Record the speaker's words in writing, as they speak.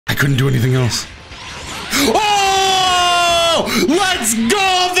couldn't do anything else. Oh! Let's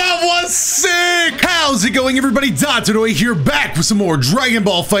go! That was sick! How's it going, everybody? Dotodoya here, back with some more Dragon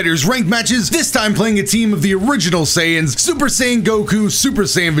Ball FighterZ ranked matches, this time playing a team of the original Saiyans, Super Saiyan Goku, Super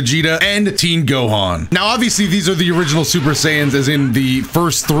Saiyan Vegeta, and Teen Gohan. Now, obviously, these are the original Super Saiyans, as in the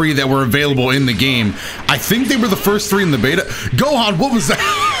first three that were available in the game. I think they were the first three in the beta. Gohan, what was that?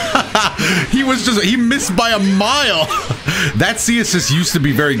 He missed by a mile. That C assist used to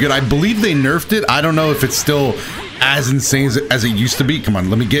be very good. I believe they nerfed it. I don't know if it's still as insane as it used to be. Come on,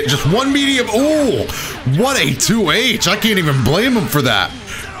 let me get just one medium. Oh, what a 2H. I can't even blame him for that.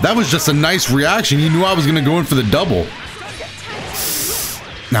 That was just a nice reaction. He knew I was going to go in for the double.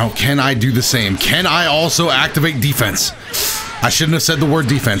 Now, can I do the same? Can I also activate defense? I shouldn't have said the word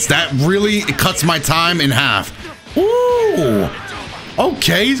defense. That really cuts my time in half. Ooh.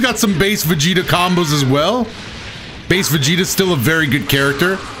 Okay, he's got some base Vegeta combos as well. Base Vegeta's still a very good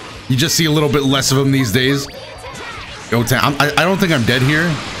character. You just see a little bit less of him these days. I don't think I'm dead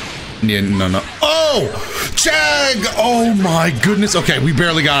here. Yeah, no. Oh! Jag! Oh my goodness. Okay, we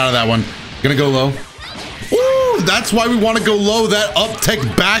barely got out of that one. Gonna go low. Ooh, that's why we want to go low. That up tech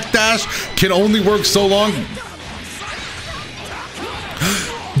backdash can only work so long.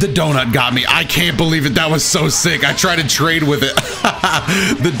 The donut got me. I can't believe it. That was so sick. I tried to trade with it.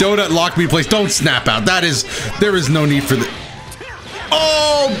 The donut locked me in place. Don't snap out. There is no need for the...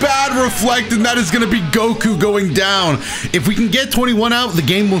 Oh, bad reflect, and that is going to be Goku going down. If we can get 21 out, the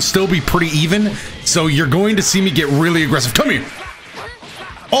game will still be pretty even. So you're going to see me get really aggressive. Come here.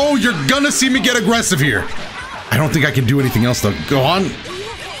 Oh, you're going to see me get aggressive here. I don't think I can do anything else, though. Go on.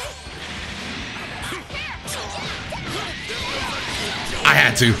 I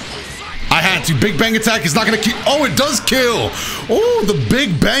had to. Big Bang attack is not going to kill. Oh, it does kill. Oh, the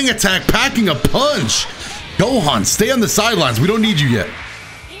Big Bang attack packing a punch. Gohan, stay on the sidelines. We don't need you yet.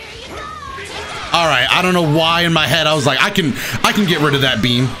 All right, I don't know why in my head I was like, I can get rid of that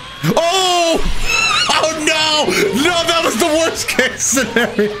beam. Oh! Oh no! No, that was the worst case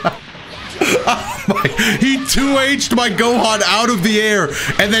scenario. Oh my, he 2H'd my Gohan out of the air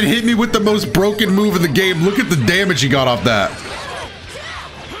and then hit me with the most broken move in the game. Look at the damage he got off that.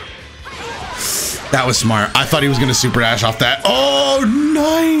 That was smart. I thought he was gonna super dash off that. Oh,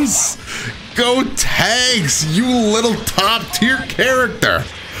 nice! Go Tanks, you little top tier character.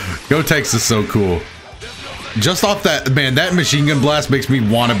 Go Tanks is so cool. Just off that, man, that machine gun blast makes me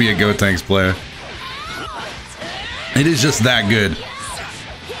want to be a Go Tanks player. It is just that good.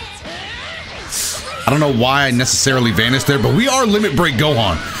 I don't know why I necessarily vanished there, but we are Limit Break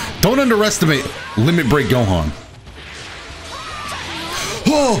Gohan. Don't underestimate Limit Break Gohan.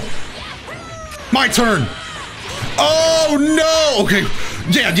 Oh, my turn. Oh no. Okay.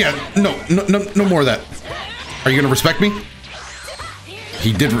 Yeah. No more of that. Are you gonna respect me?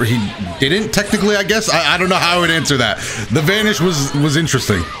 He didn't technically, I guess. I don't know how I would answer that. The vanish was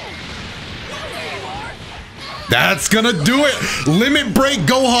interesting. That's gonna do it. Limit Break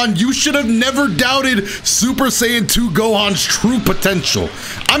Gohan. You should have never doubted Super Saiyan 2 Gohan's true potential.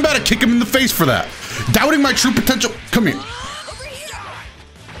 I'm about to kick him in the face for that. Doubting my true potential. Come here.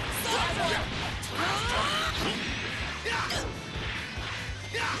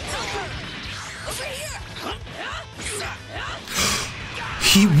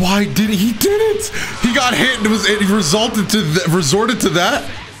 Why did he didn't? He got hit and it resorted to that.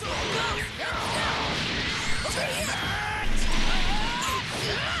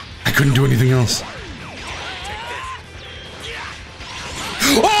 I couldn't do anything else.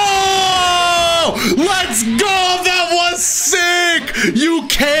 Oh! Let's go! That was sick!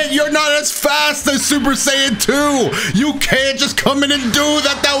 You're not as fast as Super Saiyan 2! You can't just come in and do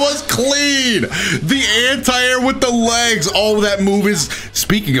that! That was clean! The anti-air with the legs! Oh, that move is...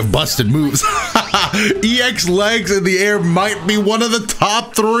 Speaking of busted moves, EX legs in the air might be one of the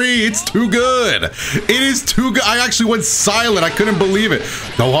top 3. It's too good. It is too good. I actually went silent. I couldn't believe it.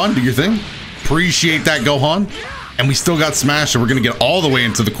 Gohan, do your thing. Appreciate that, Gohan. And we still got smashed, so we're going to get all the way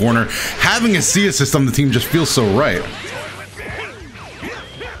into the corner. Having a C assist on the team just feels so right.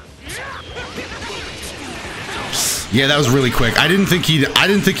 Yeah, that was really quick. I didn't think he'd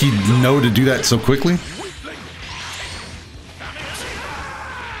know to do that so quickly.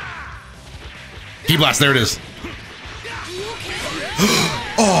 Key blast, there it is.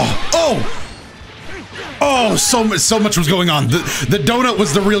 Oh, so much was going on. The donut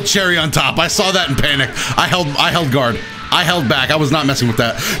was the real cherry on top. I saw that in panic. I held guard. I held back. I was not messing with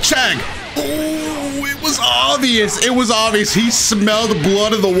that. Chag. Oh, it was obvious. It was obvious. He smelled the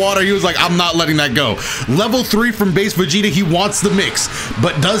blood in the water. He was like, I'm not letting that go. Level 3 from base Vegeta. He wants the mix,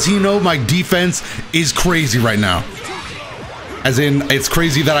 but does he know my defense is crazy right now? As in, it's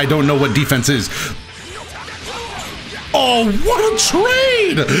crazy that I don't know what defense is. Oh, what a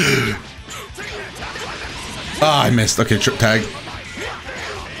trade! Ah, I missed. Okay, trip tag.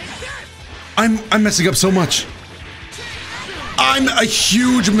 I'm messing up so much. I'm a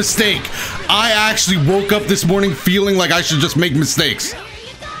huge mistake. I actually woke up this morning feeling like I should just make mistakes.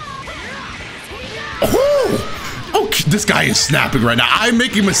 Oh, this guy is snapping right now. I'm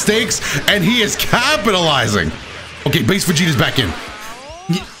making mistakes and he is capitalizing. Okay, base Vegeta's back in.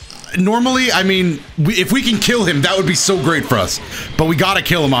 Normally, I mean, if we can kill him, that would be so great for us. But we gotta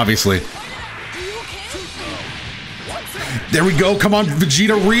kill him, obviously. There we go. Come on,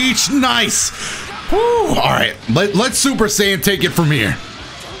 Vegeta, reach. Nice. Whew. All right, let's Super Saiyan take it from here.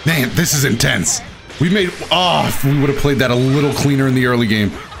 Man, this is intense. We made, oh, if we would have played that a little cleaner in the early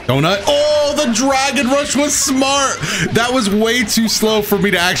game. Donut. Oh, the Dragon Rush was smart. That was way too slow for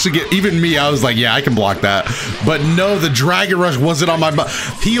me to actually get, even me, I was like, yeah, I can block that. But no, the Dragon Rush wasn't on my butt.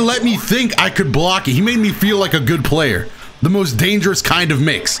 He let me think I could block it. He made me feel like a good player. The most dangerous kind of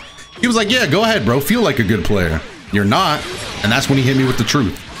mix. He was like, yeah, go ahead, bro. Feel like a good player. You're not. And that's when he hit me with the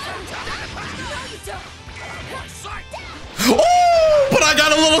truth. Oh, but I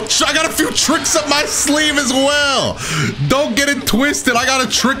got a few tricks up my sleeve as well. Don't get it twisted. I got a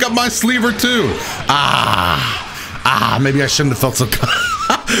trick up my sleeve or two. Maybe I shouldn't have felt so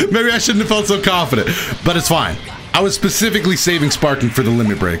maybe I shouldn't have felt so confident, but it's fine. I was specifically saving Sparking for the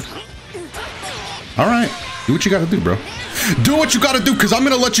limit break. All right, do what you gotta do, bro. Do what you gotta do, because I'm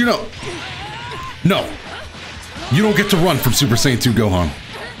gonna let you know. No, you don't get to run from Super Saiyan 2 Gohan.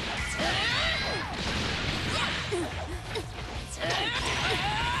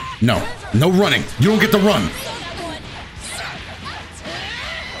 No, no running. You don't get to run.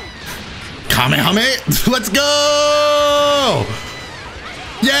 Kamehameha, let's go!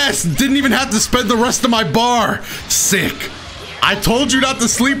 Yes, didn't even have to spend the rest of my bar. Sick. I told you not to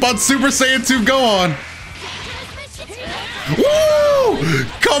sleep on Super Saiyan 2 Gohan. Woo!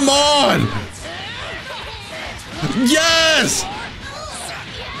 Come on! Yes!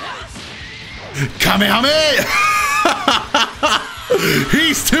 Kamehameha!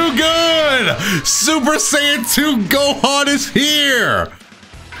 He's too good! Super Saiyan 2 Gohan is here!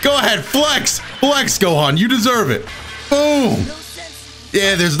 Go ahead, flex! Flex, Gohan, you deserve it. Boom!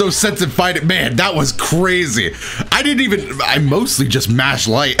 Yeah, there's no sense in fighting. Man, that was crazy. I mostly just mash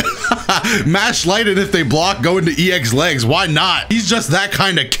light. Mash light, and if they block, go into EX legs. Why not? He's just that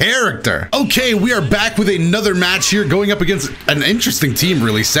kind of character. Okay, we are back with another match here, going up against an interesting team,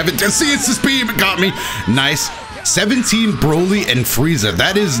 really. 17, see, it's the speed, it got me. Nice. 17 Broly and Frieza.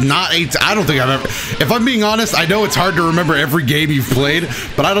 That is not I don't think I've ever, if I'm being honest, I know it's hard to remember every game you've played,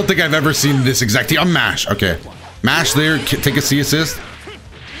 but I don't think I've ever seen this exact team. I'm Mash, okay. Mash there, take a C assist.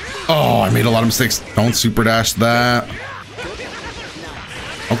 Oh, I made a lot of mistakes. Don't super dash that.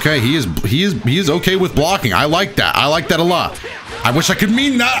 Okay, he is okay with blocking. I like that. I like that a lot. I wish I could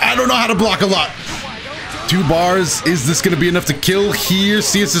mean that. I don't know how to block a lot. 2 bars. Is this gonna be enough to kill here?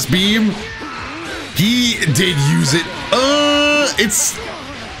 C assist beam. He did use it.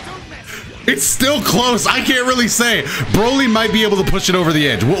 It's still close. I can't really say. Broly might be able to push it over the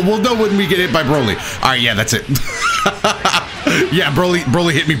edge. We'll know when we get hit by Broly. All right, yeah, that's it. Yeah,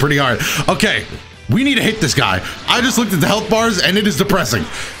 Broly hit me pretty hard. Okay, we need to hit this guy. I just looked at the health bars and it is depressing.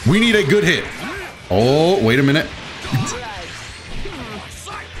 We need a good hit. Oh, wait a minute.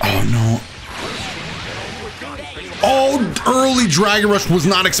 Oh, no. Oh, early Dragon Rush, was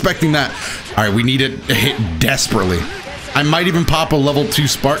not expecting that. All right, we need it to hit desperately. I might even pop a level 2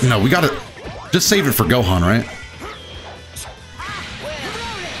 Spartan. No, we gotta just save it for Gohan, right?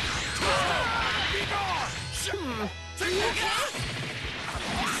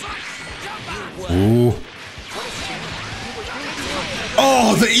 Ooh.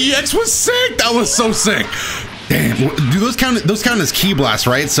 Oh, the EX was sick. That was so sick. Damn, do those count as Ki Blasts,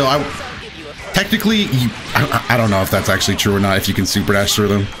 right? So technically, I don't know if that's actually true or not, if you can super dash through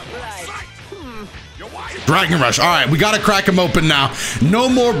them. Dragon Rush. All right, we gotta crack him open now. No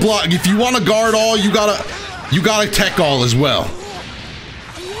more block. If you want to guard all, you gotta tech all as well.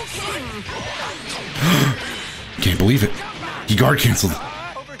 Can't believe it. He guard canceled.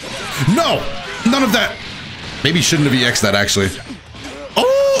 No, none of that. Maybe shouldn't have EX'd that actually.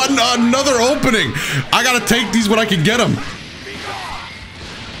 Oh, another opening. I gotta take these when I can get them.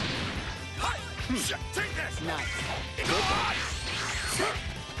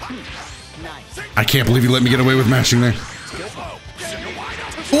 I can't believe he let me get away with mashing there.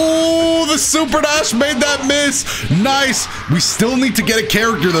 Oh, the super dash made that miss. Nice. We still need to get a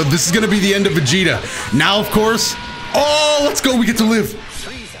character though. This is gonna be the end of Vegeta. Now, of course. Oh, let's go. We get to live.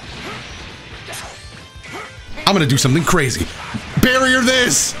 I'm gonna do something crazy. Barrier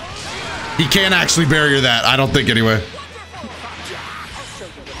this. He can't actually barrier that. I don't think anyway.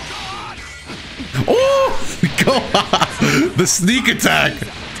 Oh, go on. The sneak attack.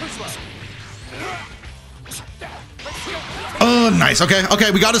 Oh, nice. Okay,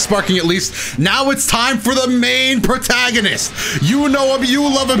 okay, we got a sparking at least. Now it's time for the main protagonist. You know him, you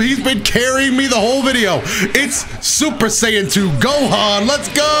love him. He's been carrying me the whole video. It's Super Saiyan 2 Gohan. Let's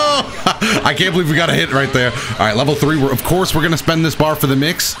go. I can't believe we got a hit right there. All right, level 3. Of course, we're going to spend this bar for the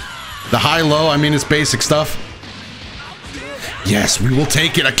mix. The high-low, I mean, it's basic stuff. Yes, we will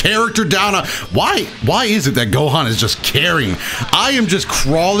take it. A character down. Why is it that Gohan is just carrying? I am just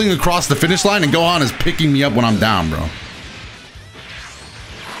crawling across the finish line, and Gohan is picking me up when I'm down, bro.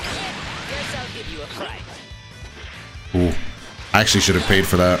 Ooh, I actually should have paid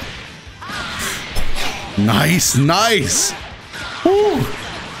for that. Nice, nice. Ooh.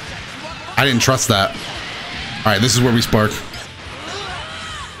 I didn't trust that. All right, this is where we spark.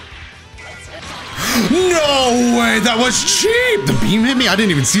 No way, that was cheap. The beam hit me? I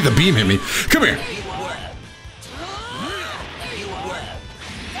didn't even see the beam hit me. Come here.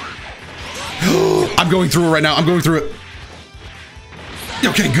 I'm going through it right now. I'm going through it.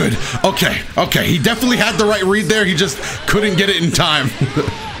 Okay, good. Okay, okay. He definitely had the right read there. He just couldn't get it in time.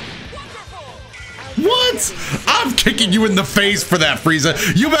 What? I'm kicking you in the face for that,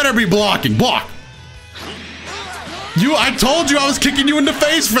 Frieza. You better be blocking. Block. I told you I was kicking you in the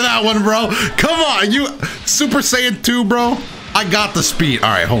face for that one, bro. Come on, you Super Saiyan 2, bro. I got the speed. All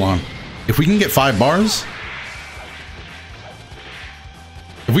right, hold on. If we can get 5 bars.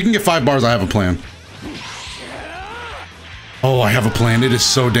 If we can get 5 bars, I have a plan. Oh, I have a plan. It is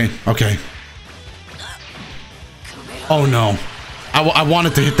so dang. Okay. Oh, no. I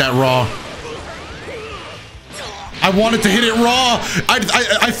wanted to hit that raw. I wanted to hit it raw.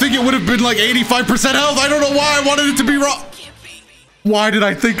 I think it would have been like 85% health. I don't know why I wanted it to be raw. Why did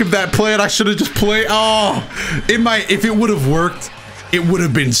I think of that plan? I should have just played. Oh, if it would have worked, it would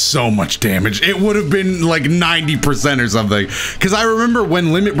have been so much damage. It would have been like 90% or something. Because I remember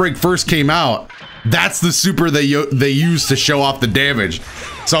when Limit Break first came out, that's the super they used to show off the damage.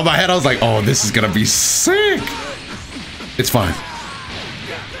 So in my head, I was like, oh, this is going to be sick. It's fine.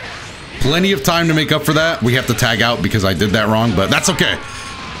 Plenty of time to make up for that. We have to tag out because I did that wrong, but that's okay.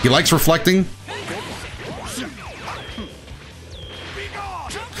 He likes reflecting.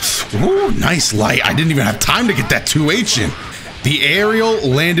 Ooh, nice light. I didn't even have time to get that 2H in. The aerial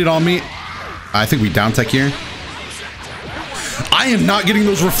landed on me. I think we down tech here. I am not getting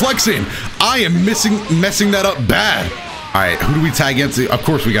those reflects in. I am messing that up bad. All right, who do we tag against? Of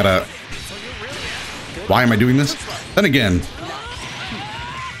course we gotta. Why am I doing this? Then again.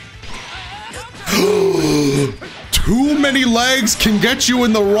 Too many legs can get you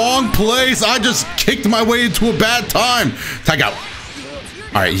in the wrong place. I just kicked my way into a bad time. Tag out.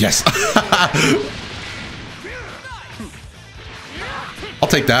 All right, yes. I'll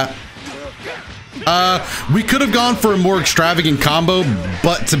take that. We could have gone for a more extravagant combo,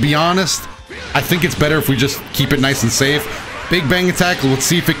 but to be honest, I think it's better if we just keep it nice and safe. Big bang attack. Let's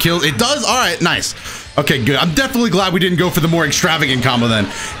see if it kills. It does. All right, nice. Okay, good. I'm definitely glad we didn't go for the more extravagant combo then.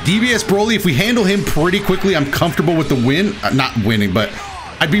 Dbfz Broly, if we handle him pretty quickly, I'm comfortable with the win. Not winning, but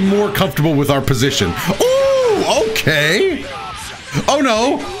I'd be more comfortable with our position. Ooh, okay. Oh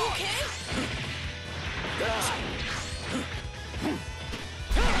no.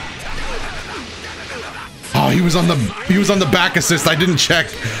 Oh, he was on the back assist. I didn't check.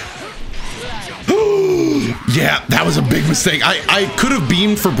 Yeah, that was a big mistake. I could have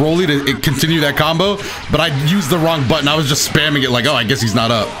beamed for Broly to continue that combo, but I used the wrong button. I was just spamming it like, oh, I guess he's not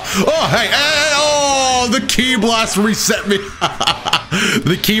up. Oh, hey, oh, the Ki Blast reset me.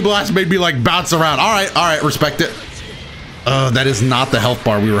 The Ki Blast made me like bounce around. All right, respect it. That is not the health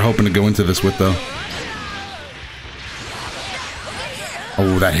bar we were hoping to go into this with, though.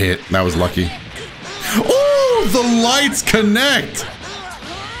 Oh, that hit. That was lucky. Oh, the lights connect.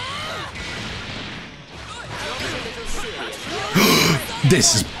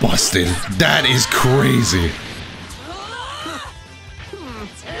 This is busted. That is crazy.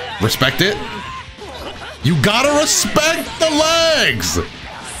 Respect it. You gotta respect the legs.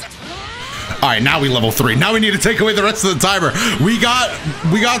 All right, now we level 3. Now we need to take away the rest of the timer. We got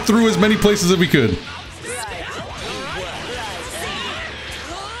through as many places as we could.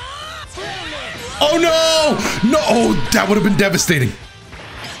 Oh no! No, oh, that would have been devastating.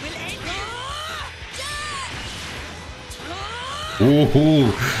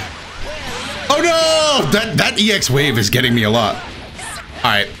 Ooh. Oh no! That EX wave is getting me a lot. All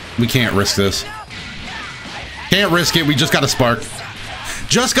right, we can't risk this. Can't risk it. We just got to spark.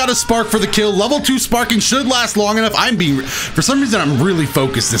 Just got a spark for the kill. Level 2 sparking should last long enough. For some reason, I'm really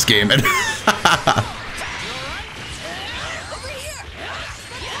focused this game. And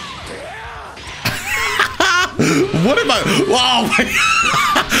what am I? Wow.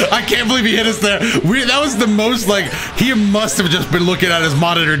 I can't believe he hit us there. That was the most, like, he must have just been looking at his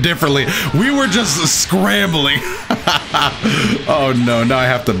monitor differently. We were just scrambling. Oh no, now I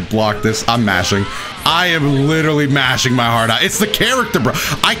have to block this. I'm mashing. I am literally mashing my heart out. It's the character, bro.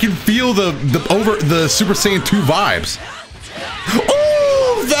 I can feel the Super Saiyan 2 vibes.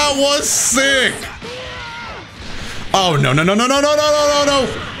 Oh, that was sick. Oh no, no, no, no, no, no, no, no, no,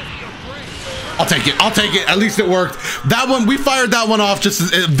 no. I'll take it. I'll take it. At least it worked. That one, we fired that one off just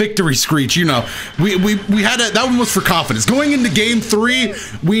as a victory screech, you know. We had that one was for confidence. Going into game 3,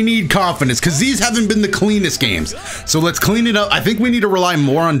 we need confidence because these haven't been the cleanest games. So let's clean it up. I think we need to rely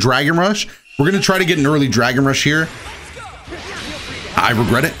more on Dragon Rush. We're going to try to get an early Dragon Rush here. I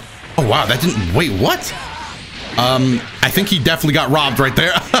regret it. Oh, wow. That didn't... Wait, what? I think he definitely got robbed right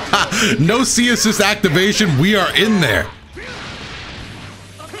there. No C assist activation. We are in there.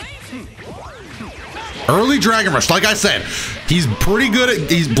 Early Dragon Rush, like I said, he's pretty good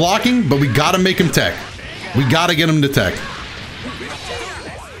at he's blocking, but we gotta make him tech. We gotta get him to tech.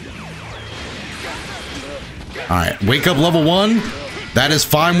 All right, wake up level 1. That is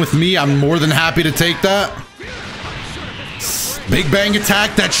fine with me. I'm more than happy to take that. Big bang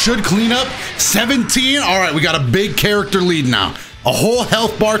attack, that should clean up. 17, all right, we got a big character lead now. A whole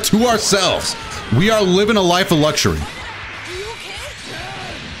health bar to ourselves. We are living a life of luxury.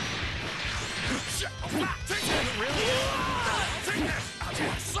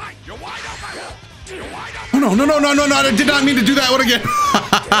 No, no, no, no, no, no, I did not mean to do that one again.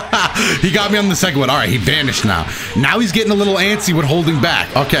 He got me on the second one. All right, he vanished now. Now he's getting a little antsy with holding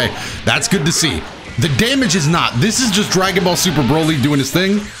back. Okay, that's good to see. The damage is not. This is just Dragon Ball Super Broly doing his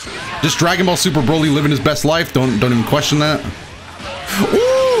thing. Just Dragon Ball Super Broly living his best life. Don't even question that.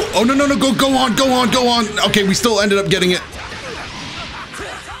 Ooh! Oh, no, no, no, go on, go on, go on. Okay, we still ended up getting it.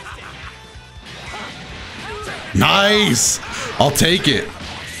 Nice. I'll take it.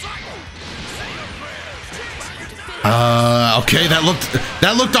 Okay, that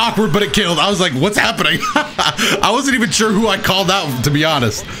looked awkward, but it killed. I was like, what's happening? I wasn't even sure who I called out, to be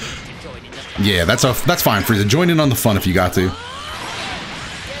honest. Yeah, that's fine, Frieza. Join in on the fun if you got to.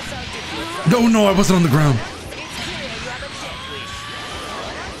 No, no, I wasn't on the ground.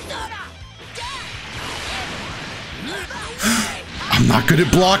 I'm not good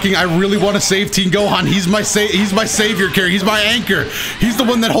at blocking. I really want to save Teen Gohan. He's my savior character. He's my anchor. He's the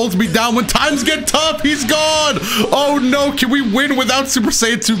one that holds me down when times get tough. He's gone. Oh no, can we win without Super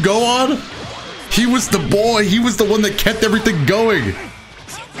Saiyan 2 Gohan? He was the boy. He was the one that kept everything going.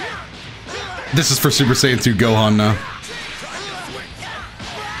 This is for Super Saiyan 2 Gohan now.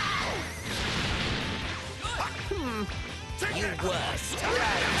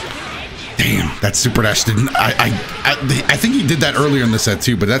 Damn, that super dash didn't. I think he did that earlier in the set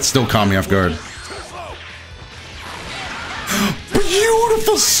too, but that still caught me off guard.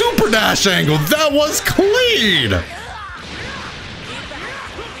 Beautiful super dash angle. That was clean.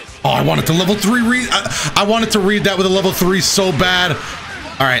 Oh, I wanted to level 3 read. I wanted to read that with a level 3 so bad.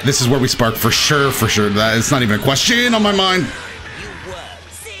 All right, this is where we spark for sure, for sure. It's not even a question on my mind.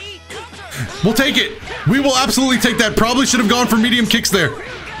 We'll take it. We will absolutely take that. Probably should have gone for medium kicks there.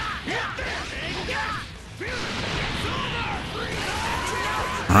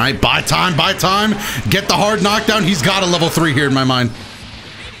 All right, buy time, buy time. Get the hard knockdown. He's got a level 3 here in my mind.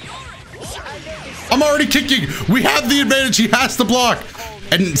 I'm already kicking. We have the advantage. He has to block.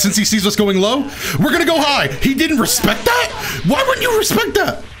 And since he sees us going low, we're going to go high. He didn't respect that? Why wouldn't you respect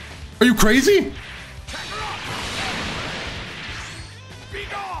that? Are you crazy?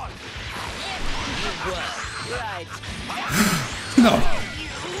 No.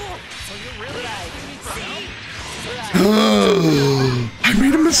 I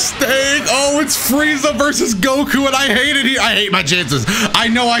made a mistake. Oh, it's Frieza versus Goku, and I hate it here. I hate my chances. I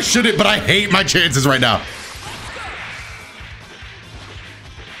know I shouldn't, but I hate my chances right now.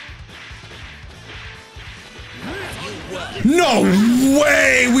 No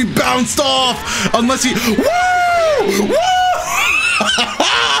way! We bounced off! Unless he... Woo! Woo!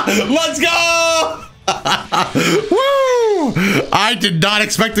 Let's go! Woo! I did not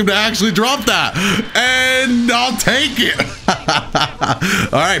expect him to actually drop that. And I'll take it.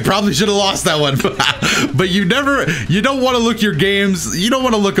 All right, probably should have lost that one. But you don't want to look your games. You don't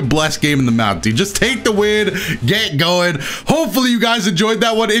want to look a blessed game in the mouth, dude. Just take the win, get going. Hopefully you guys enjoyed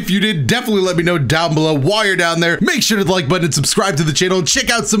that one. If you did, definitely let me know down below while you're down there. Make sure to the like button and subscribe to the channel and check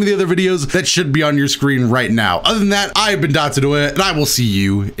out some of the other videos that should be on your screen right now. Other than that, I have been Dotodoya, and I will see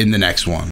you in the next one.